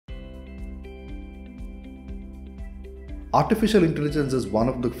Artificial intelligence is one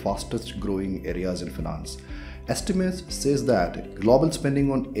of the fastest growing areas in finance. Estimates says that global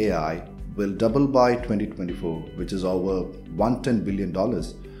spending on AI will double by 2024, which is over $110 billion.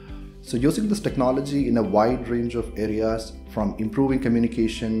 So using this technology in a wide range of areas, from improving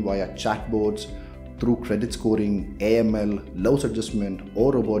communication via chatbots through credit scoring, AML, loss adjustment,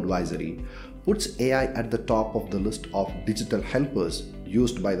 or robo advisory, puts AI at the top of the list of digital helpers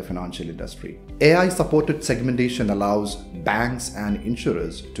used by the financial industry. AI-supported segmentation allows banks and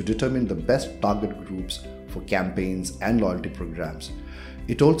insurers to determine the best target groups for campaigns and loyalty programs.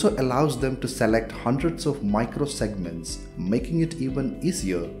 It also allows them to select hundreds of micro segments, making it even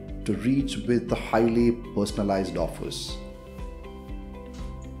easier to reach with the highly personalized offers.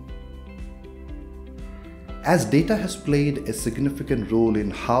 As data has played a significant role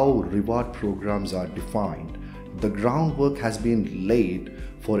in how reward programs are defined, the groundwork has been laid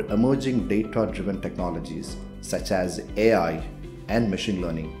for emerging data-driven technologies such as AI and machine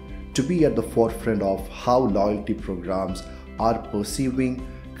learning to be at the forefront of how loyalty programs are perceiving,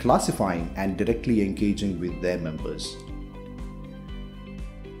 classifying, and directly engaging with their members.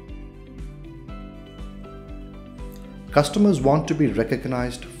 Customers want to be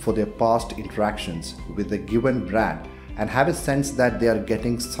recognized for their past interactions with a given brand and have a sense that they are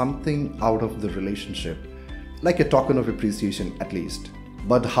getting something out of the relationship, like a token of appreciation at least.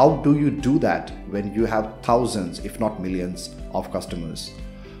 But how do you do that when you have thousands, if not millions, of customers?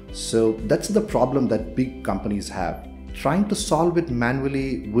 So that's the problem that big companies have. Trying to solve it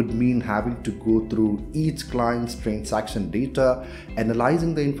manually would mean having to go through each client's transaction data,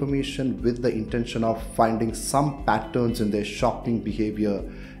 analyzing the information with the intention of finding some patterns in their shopping behavior,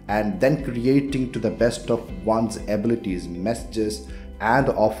 and then creating to the best of one's abilities messages and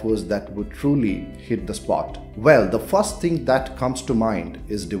offers that would truly hit the spot. Well, the first thing that comes to mind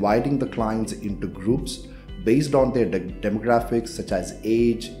is dividing the clients into groups based on their demographics such as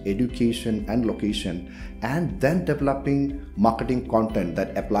age, education, and location, and then developing marketing content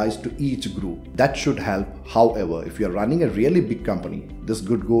that applies to each group. That should help. However, if you're running a really big company, this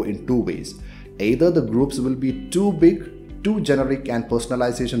could go in two ways. Either the groups will be too big, too generic, and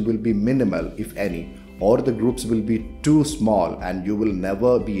personalization will be minimal, if any, or the groups will be too small and you will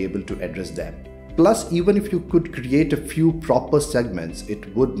never be able to address them. Plus, even if you could create a few proper segments,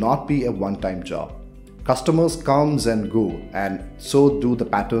 it would not be a one-time job. Customers comes and go, and so do the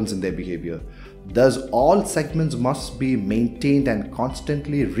patterns in their behavior. Thus, all segments must be maintained and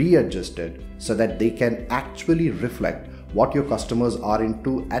constantly readjusted so that they can actually reflect what your customers are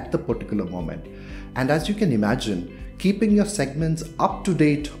into at the particular moment. And as you can imagine, keeping your segments up to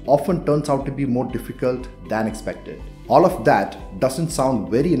date often turns out to be more difficult than expected. All of that doesn't sound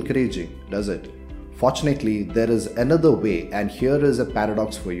very encouraging, does it? Fortunately, there is another way, and here is a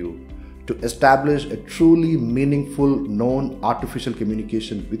paradox for you. To establish a truly meaningful known artificial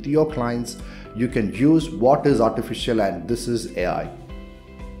communication with your clients, you can use what is artificial, and this is AI.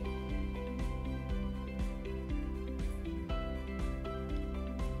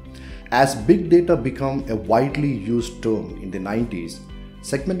 As big data became a widely used term in the 90s,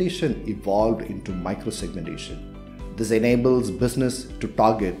 segmentation evolved into microsegmentation. This enables business to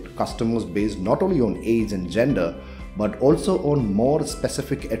target customers based not only on age and gender, but also on more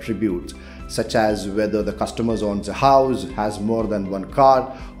specific attributes such as whether the customer owns a house, has more than one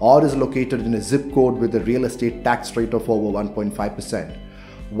car, or is located in a zip code with a real estate tax rate of over 1.5%.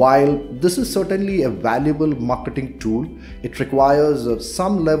 While this is certainly a valuable marketing tool, it requires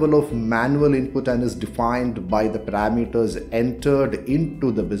some level of manual input and is defined by the parameters entered into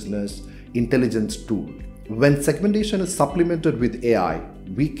the business intelligence tool. When segmentation is supplemented with AI,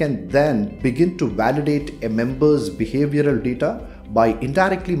 we can then begin to validate a member's behavioral data by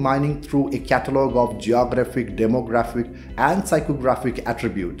indirectly mining through a catalog of geographic, demographic, and psychographic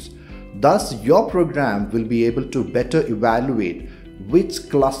attributes. Thus, your program will be able to better evaluate which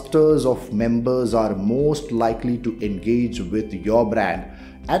clusters of members are most likely to engage with your brand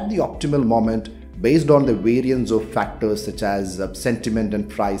at the optimal moment based on the variance of factors such as sentiment and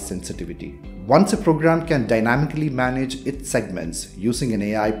price sensitivity. Once a program can dynamically manage its segments using an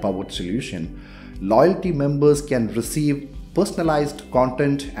AI-powered solution, loyalty members can receive personalized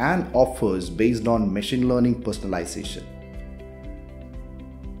content and offers based on machine learning personalization.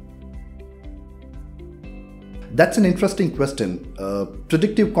 That's an interesting question.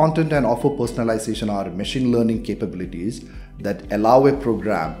 Predictive content and offer personalization are machine learning capabilities that allow a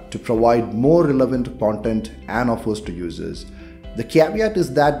program to provide more relevant content and offers to users. The caveat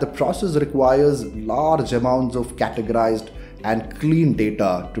is that the process requires large amounts of categorized and clean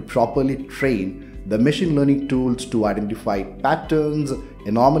data to properly train the machine learning tools to identify patterns,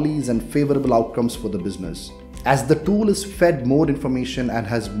 anomalies, and favorable outcomes for the business. As the tool is fed more information and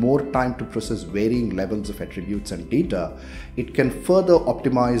has more time to process varying levels of attributes and data, it can further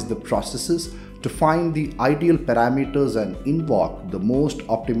optimize the processes to find the ideal parameters and invoke the most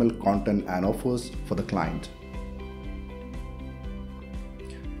optimal content and offers for the client.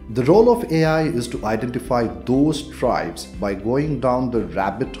 The role of AI is to identify those tribes by going down the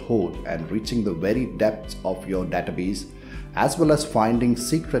rabbit hole and reaching the very depths of your database, as well as finding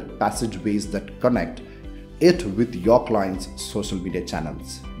secret passageways that connect it with your clients' social media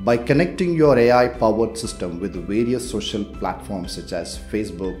channels. By connecting your AI-powered system with various social platforms such as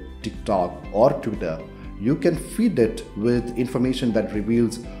Facebook, TikTok, or Twitter, you can feed it with information that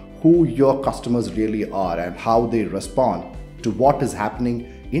reveals who your customers really are and how they respond to what is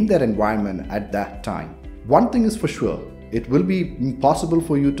happening in their environment at that time. One thing is for sure, it will be impossible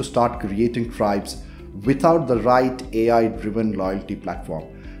for you to start creating tribes without the right AI-driven loyalty platform.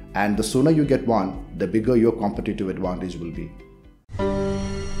 And the sooner you get one, the bigger your competitive advantage will be.